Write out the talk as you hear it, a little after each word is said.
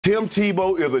Tim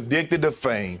Tebow is addicted to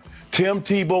fame. Tim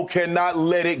Tebow cannot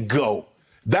let it go.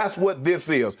 That's what this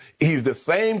is. He's the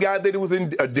same guy that was in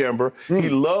Denver. He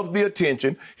loves the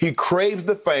attention. He craves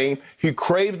the fame. He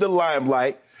craves the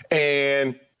limelight.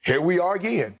 And here we are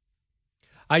again.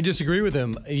 I disagree with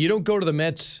him. You don't go to the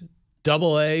Mets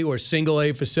AA or single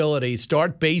A facility,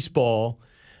 start baseball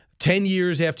 10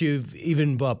 years after you've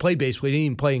even played baseball. You didn't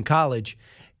even play in college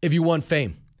if you want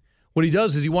fame. What he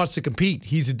does is he wants to compete.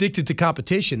 He's addicted to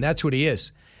competition. That's what he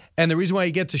is. And the reason why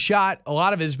he gets a shot, a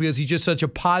lot of it is because he's just such a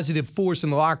positive force in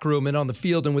the locker room and on the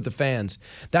field and with the fans.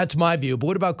 That's my view. But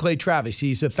what about Clay Travis?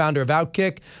 He's the founder of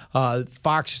Outkick.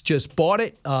 Fox just bought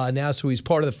it now, so he's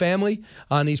part of the family,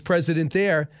 and he's president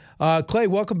there. Clay,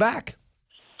 welcome back.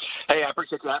 Hey, I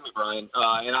appreciate you having me, Brian.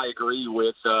 And I agree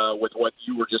with what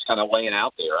you were just kind of laying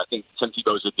out there. I think Tim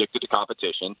Tebow is addicted to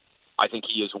competition. I think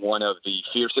he is one of the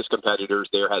fiercest competitors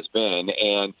there has been.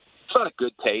 And it's not a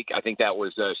good take. I think that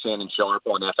was Shannon Sharp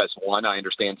on FS1. I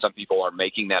understand some people are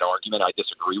making that argument. I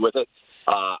disagree with it.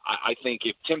 I think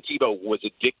if Tim Tebow was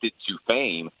addicted to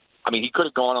fame, I mean, he could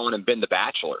have gone on and been The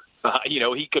Bachelor.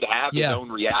 He could have his own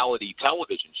reality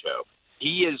television show.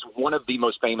 He is one of the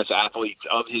most famous athletes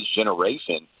of his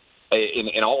generation.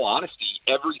 In all honesty,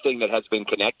 everything that has been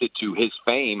connected to his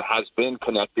fame has been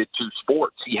connected to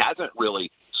sports. He hasn't really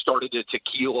started a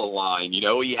tequila line.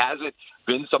 He hasn't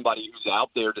been somebody who's out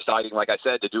there deciding, like I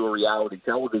said, to do a reality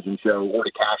television show or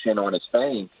to cash in on his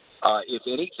fame. If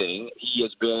anything, he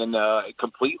has been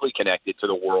completely connected to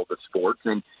the world of sports,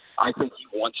 and I think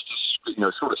he wants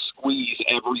to, sort of squeeze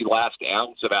every last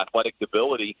ounce of athletic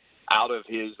ability out of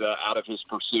his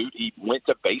pursuit. He went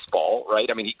to baseball, right?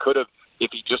 I mean, he could have, if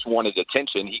he just wanted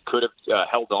attention, he could have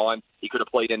held on. He could have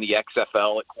played in the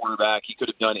XFL at quarterback. He could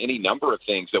have done any number of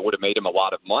things that would have made him a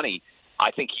lot of money. I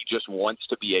think he just wants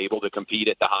to be able to compete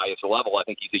at the highest level. I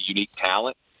think he's a unique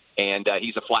talent, and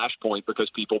he's a flashpoint because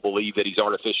people believe that he's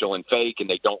artificial and fake, and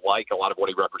they don't like a lot of what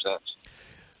he represents.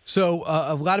 So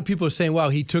a lot of people are saying, well,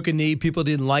 he took a knee. People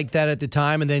didn't like that at the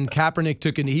time. And then Kaepernick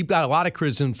took a knee. He got a lot of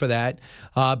criticism for that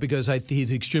because he's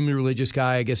an extremely religious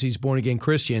guy. I guess he's born-again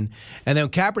Christian. And then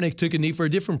Kaepernick took a knee for a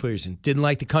different reason. Didn't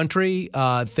like the country,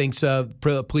 thinks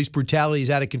police brutality is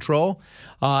out of control,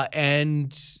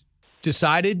 and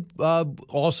decided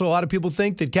also a lot of people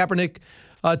think that Kaepernick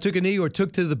took a knee or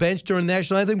took to the bench during the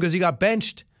national anthem because he got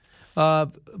benched.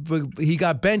 He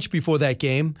got benched before that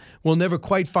game. We'll never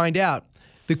quite find out.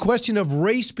 The question of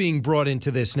race being brought into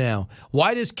this now.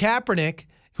 Why does Kaepernick,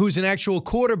 who's an actual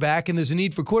quarterback, and there's a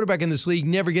need for quarterback in this league,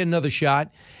 never get another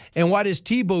shot? And why does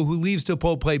Tebow, who leaves to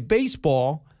play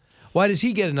baseball, why does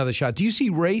he get another shot? Do you see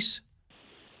race?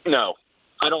 No,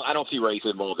 I don't see race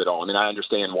involved at all. I mean, I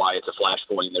understand why it's a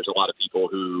flashpoint. There's a lot of people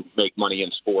who make money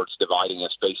in sports dividing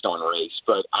us based on race.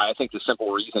 But I think the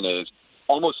simple reason is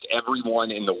almost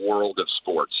everyone in the world of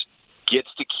sports gets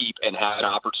to keep and have an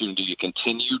opportunity to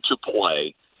continue to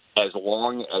play as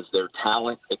long as their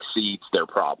talent exceeds their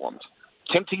problems.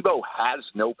 Tim Tebow has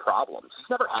no problems. He's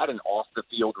never had an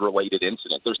off-the-field related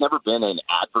incident. There's never been an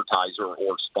advertiser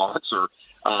or sponsor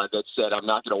that said, I'm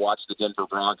not going to watch the Denver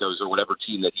Broncos or whatever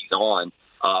team that he's on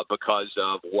because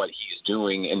of what he's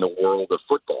doing in the world of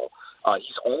football.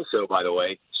 He's also, by the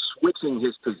way, switching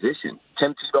his position.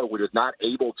 Tim Tebow was not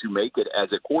able to make it as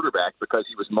a quarterback because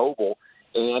he was mobile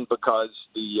and because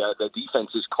the defense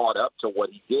is caught up to what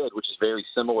he did, which is very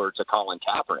similar to Colin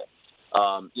Kaepernick.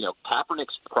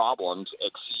 Kaepernick's problems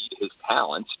exceed his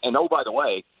talents. And, oh, by the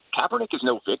way, Kaepernick is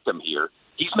no victim here.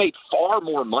 He's made far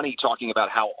more money talking about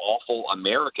how awful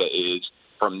America is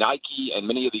from Nike and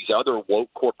many of these other woke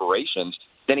corporations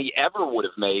than he ever would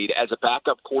have made as a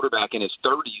backup quarterback in his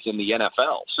 30s in the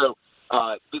NFL. So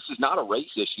this is not a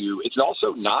race issue. It's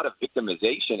also not a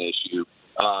victimization issue.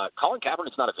 Colin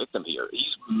Kaepernick's not a victim here.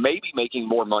 He's maybe making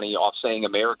more money off saying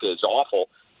America is awful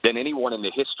than anyone in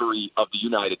the history of the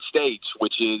United States,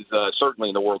 which is certainly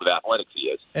in the world of athletics he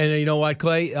is. And you know what,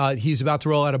 Clay? He's about to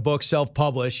roll out a book,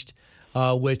 self-published,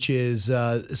 which is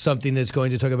something that's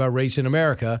going to talk about race in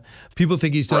America. People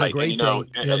think he's done a great thing.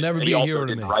 He'll never be a hero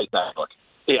to me. Write that book.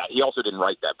 Yeah, he also didn't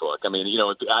write that book. I mean, I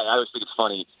always think it's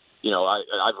funny.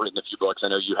 I've written a few books. I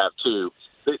know you have too.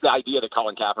 The idea that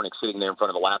Colin Kaepernick sitting there in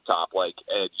front of a laptop,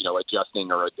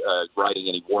 adjusting or writing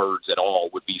any words at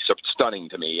all would be stunning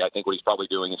to me. I think what he's probably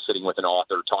doing is sitting with an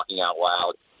author, talking out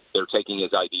loud. They're taking his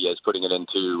ideas, putting it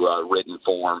into written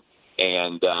form,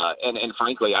 and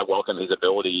frankly, I welcome his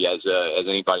ability as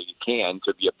anybody can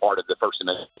to be a part of the First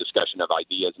Amendment discussion of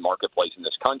ideas marketplace in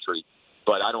this country.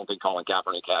 But I don't think Colin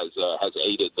Kaepernick has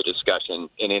aided the discussion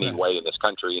in any way in this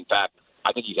country. In fact,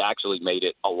 I think he's actually made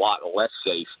it a lot less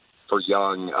safe for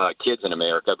young kids in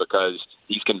America because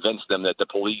he's convinced them that the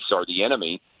police are the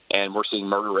enemy and we're seeing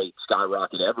murder rates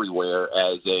skyrocket everywhere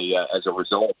as a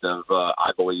result of,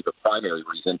 I believe, a primary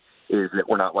reason is that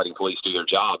we're not letting police do their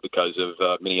job because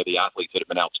of many of the athletes that have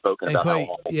been outspoken about how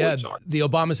awful police are. The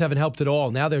Obamas haven't helped at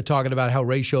all. Now they're talking about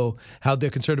how they're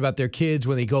concerned about their kids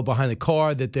when they go behind the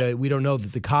car, that we don't know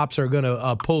that the cops are going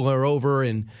to pull her over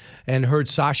and hurt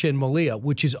Sasha and Malia,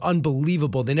 which is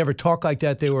unbelievable. They never talk like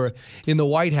that. They were in the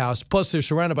White House. Plus, they're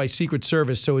surrounded by Secret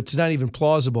Service, so it's not even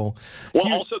plausible.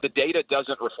 Well, also, the data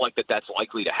doesn't reflect that that's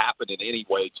likely to happen in any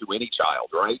way to any child,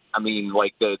 right? I mean,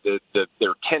 like there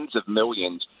are tens of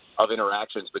millions of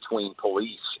interactions between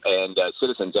police and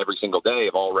citizens every single day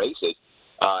of all races,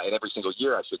 and every single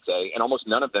year, I should say, and almost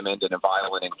none of them end in a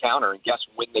violent encounter. And guess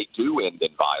when they do end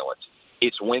in violence?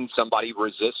 It's when somebody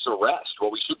resists arrest.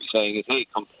 What we should be saying is, hey,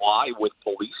 comply with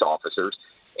police officers,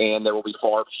 and there will be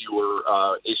far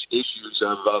fewer issues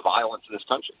of violence in this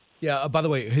country. Yeah, by the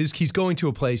way, he's going to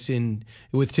a place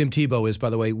with Tim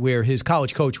Tebow where his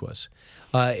college coach was.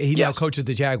 He now coaches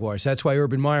the Jaguars. That's why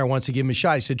Urban Meyer wants to give him a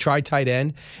shot. He said, try tight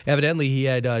end. Evidently, he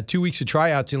had 2 weeks of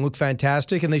tryouts and looked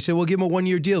fantastic. And they said, we'll give him a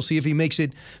 1-year deal, see if he makes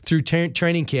it through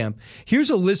training camp. Here's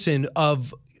a listen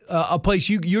of a place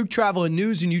you travel in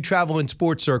news and you travel in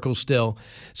sports circles still.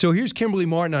 So here's Kimberly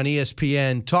Martin on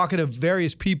ESPN talking to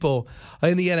various people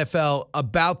in the NFL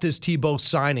about this Tebow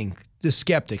signing. The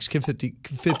skeptics,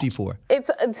 54.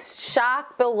 It's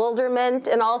shock, bewilderment,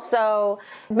 and also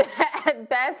at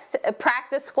best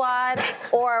practice squad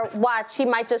or watch. He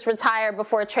might just retire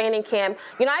before training camp.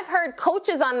 You know, I've heard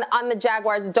coaches on the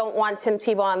Jaguars don't want Tim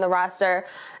Tebow on the roster.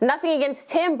 Nothing against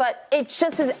Tim, but it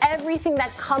just is everything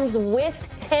that comes with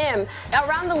Tim.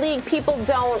 Around the league, people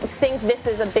don't think this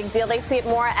is a big deal. They see it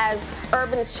more as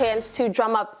Urban's chance to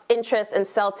drum up interest and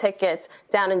sell tickets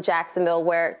down in Jacksonville,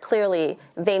 where clearly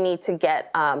they need to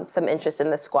get some interest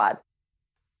in the squad.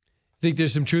 Think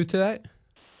there's some truth to that?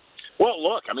 Well,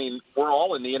 look, I mean, we're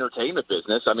all in the entertainment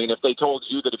business. I mean, if they told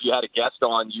you that if you had a guest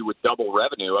on, you would double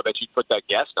revenue, I bet you'd put that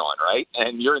guest on, right?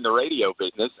 And you're in the radio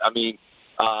business. I mean,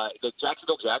 the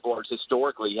Jacksonville Jaguars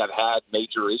historically have had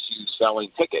major issues selling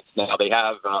tickets. Now, they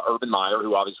have Urban Meyer,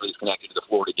 who obviously is connected to the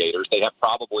Florida Gators. They have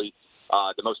probably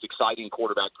the most exciting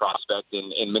quarterback prospect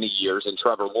in many years, and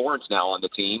Trevor Lawrence now on the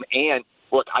team. And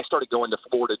look, I started going to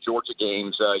Florida-Georgia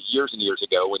games years and years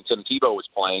ago when Tim Tebow was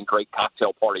playing. Great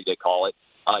cocktail party, they call it,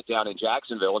 down in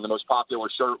Jacksonville. And the most popular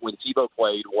shirt when Tebow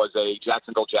played was a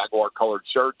Jacksonville Jaguar-colored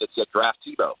shirt that said Draft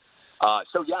Tebow.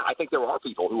 So, yeah, I think there are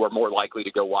people who are more likely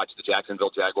to go watch the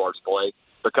Jacksonville Jaguars play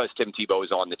because Tim Tebow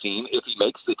is on the team. If he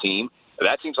makes the team,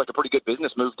 that seems like a pretty good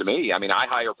business move to me. I mean, I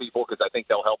hire people because I think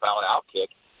they'll help out Outkick.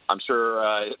 I'm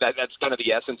sure that's kind of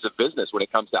the essence of business when it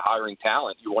comes to hiring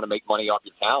talent. You want to make money off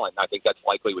your talent, and I think that's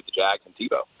likely with the Jags and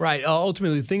Tebow. Right.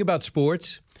 Ultimately, the thing about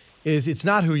sports is it's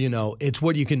not who you know, it's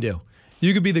what you can do.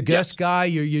 You could be the guest guy.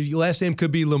 Your last name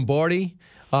could be Lombardi.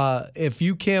 If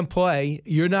you can't play,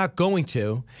 you're not going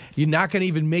to. You're not going to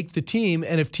even make the team.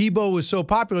 And if Tebow was so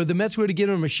popular, the Mets were to give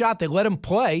him a shot. They let him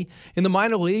play in the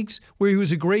minor leagues where he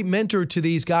was a great mentor to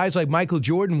these guys like Michael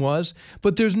Jordan was.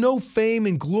 But there's no fame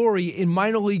and glory in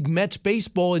minor league Mets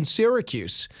baseball in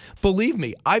Syracuse. Believe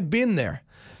me, I've been there.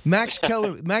 Max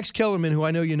Kellerman, who I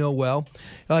know you know well,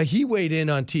 he weighed in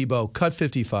on Tebow, cut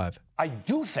 55. I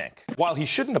do think, while he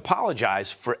shouldn't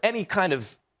apologize for any kind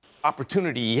of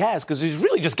opportunity he has, because he's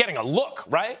really just getting a look,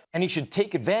 right? And he should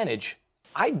take advantage.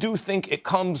 I do think it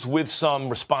comes with some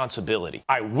responsibility.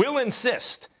 I will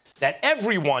insist that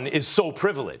everyone is so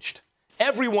privileged.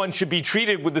 Everyone should be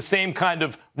treated with the same kind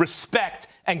of respect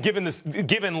and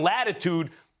given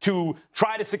latitude to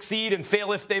try to succeed and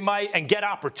fail if they might and get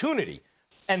opportunity.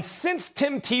 And since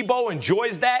Tim Tebow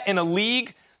enjoys that in a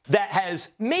league that has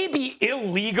maybe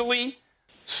illegally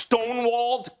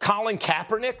stonewalled Colin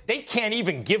Kaepernick, they can't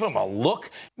even give him a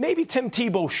look. Maybe Tim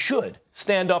Tebow should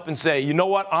stand up and say, you know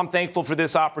what, I'm thankful for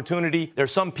this opportunity.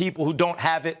 There's some people who don't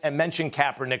have it, and mention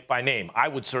Kaepernick by name. I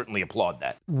would certainly applaud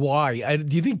that. Why?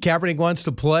 Do you think Kaepernick wants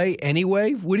to play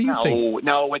anyway? What do you think?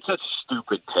 No, it's a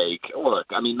stupid take. Look,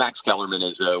 I mean, Max Kellerman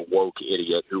is a woke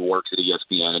idiot who works at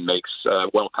ESPN and makes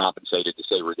well compensated to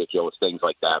say ridiculous things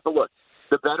like that. But look,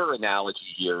 the better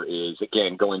analogy here is,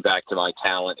 again, going back to my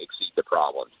talent exceed the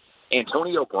problem.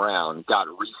 Antonio Brown got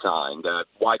re-signed,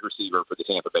 wide receiver for the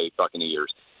Tampa Bay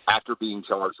Buccaneers, after being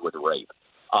charged with rape.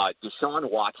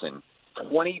 Deshaun Watson,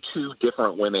 22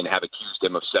 different women have accused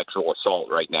him of sexual assault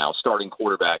right now, starting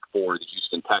quarterback for the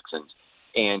Houston Texans.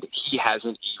 And he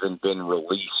hasn't even been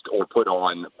released or put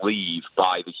on leave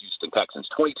by the Houston Texans.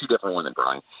 22 different women,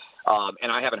 Brian.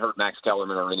 And I haven't heard Max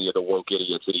Kellerman or any of the woke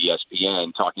idiots at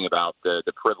ESPN talking about the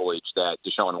privilege that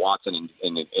Deshaun Watson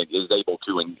is able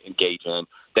to engage in,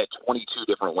 that 22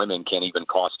 different women can't even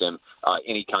cost him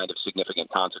any kind of significant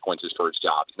consequences for his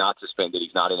job. He's not suspended.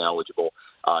 He's not ineligible.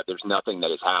 There's nothing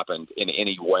that has happened in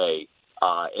any way.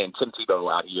 And Tim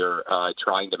Tebow out here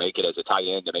trying to make it as a tight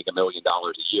end to make $1 million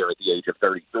a year at the age of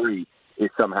 33 is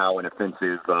somehow an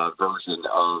offensive version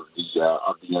of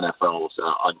the NFL's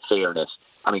unfairness.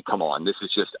 I mean, come on. This is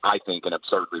just, I think, an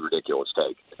absurdly ridiculous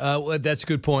take. Well, that's a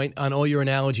good point on all your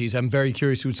analogies. I'm very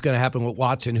curious what's going to happen with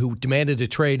Watson, who demanded a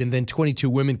trade, and then 22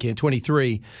 women came,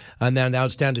 23, and now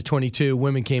it's down to 22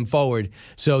 women came forward.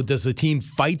 So does the team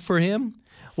fight for him?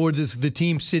 Or does the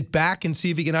team sit back and see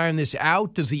if he can iron this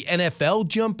out? Does the NFL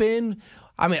jump in?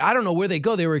 I mean, I don't know where they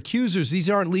go. They were accusers.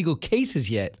 These aren't legal cases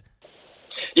yet.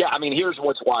 Yeah, I mean, here's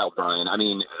what's wild, Brian. I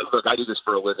mean, look, I do this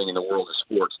for a living in the world of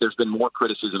sports. There's been more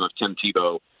criticism of Tim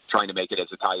Tebow trying to make it as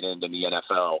a tight end in the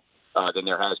NFL than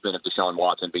there has been of Deshaun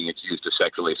Watson being accused of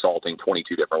sexually assaulting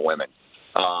 22 different women.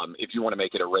 If you want to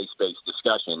make it a race-based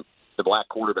discussion, the black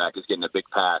quarterback is getting a big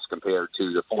pass compared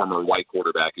to the former white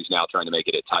quarterback who's now trying to make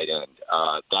it at tight end.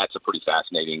 That's a pretty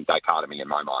fascinating dichotomy in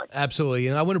my mind. Absolutely.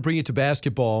 And I want to bring it to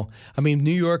basketball. I mean,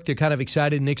 New York, they're kind of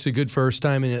excited. Knicks a good first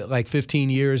time in like 15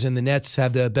 years, and the Nets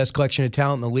have the best collection of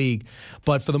talent in the league.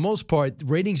 But for the most part,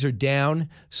 ratings are down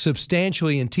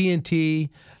substantially in TNT,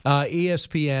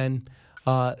 ESPN.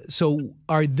 So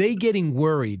are they getting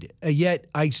worried? Yet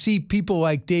I see people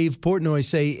like Dave Portnoy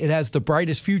say it has the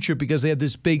brightest future because they have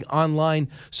this big online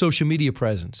social media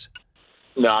presence.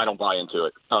 No, I don't buy into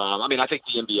it. I mean, I think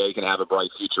the NBA can have a bright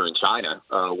future in China,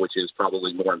 which is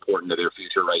probably more important to their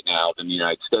future right now than the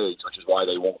United States, which is why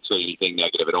they won't say anything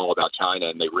negative at all about China,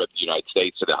 and they rip the United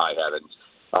States to the high heavens.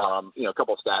 A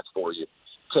couple of stats for you.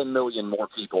 10 million more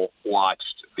people watched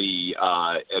the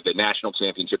national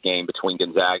championship game between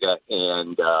Gonzaga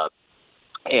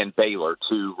and Baylor,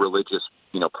 two religious,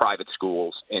 private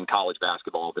schools in college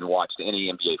basketball, than watched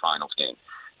any NBA Finals game.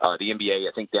 The NBA,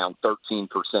 I think, down 13%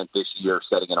 this year,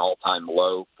 setting an all-time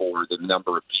low for the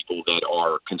number of people that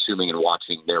are consuming and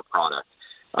watching their product.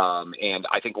 And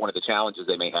I think one of the challenges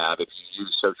they may have if you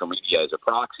use social media as a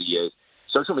proxy is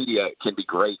social media can be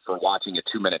great for watching a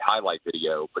 2-minute highlight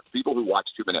video, but the people who watch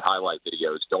 2-minute highlight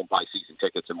videos don't buy season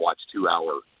tickets and watch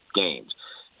 2-hour games.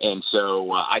 And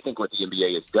so I think what the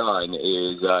NBA has done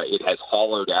is it has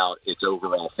hollowed out its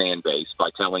overall fan base by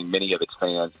telling many of its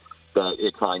fans that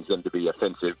it finds them to be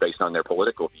offensive based on their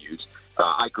political views.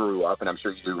 I grew up, and I'm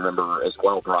sure you do remember as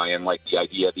well, Brian, like the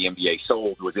idea the NBA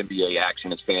sold was NBA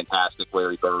action is fantastic.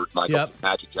 Larry Bird,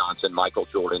 Magic Johnson, Michael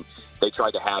Jordan. They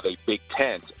tried to have a big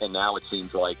tent, and now it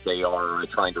seems like they are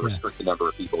trying to restrict the number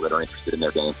of people that are interested in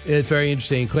their game. It's very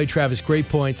interesting. Clay Travis, great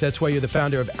points. That's why you're the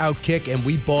founder of Outkick, and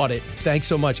we bought it. Thanks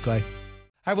so much, Clay.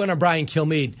 Hi, everyone. I'm Brian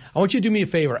Kilmeade. I want you to do me a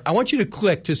favor. I want you to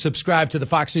click to subscribe to the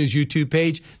Fox News YouTube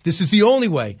page. This is the only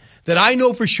way that I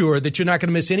know for sure that you're not going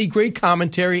to miss any great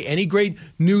commentary, any great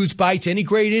news bites, any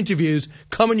great interviews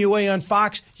coming your way on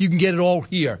Fox. You can get it all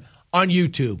here on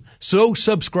YouTube. So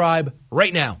subscribe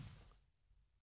right now.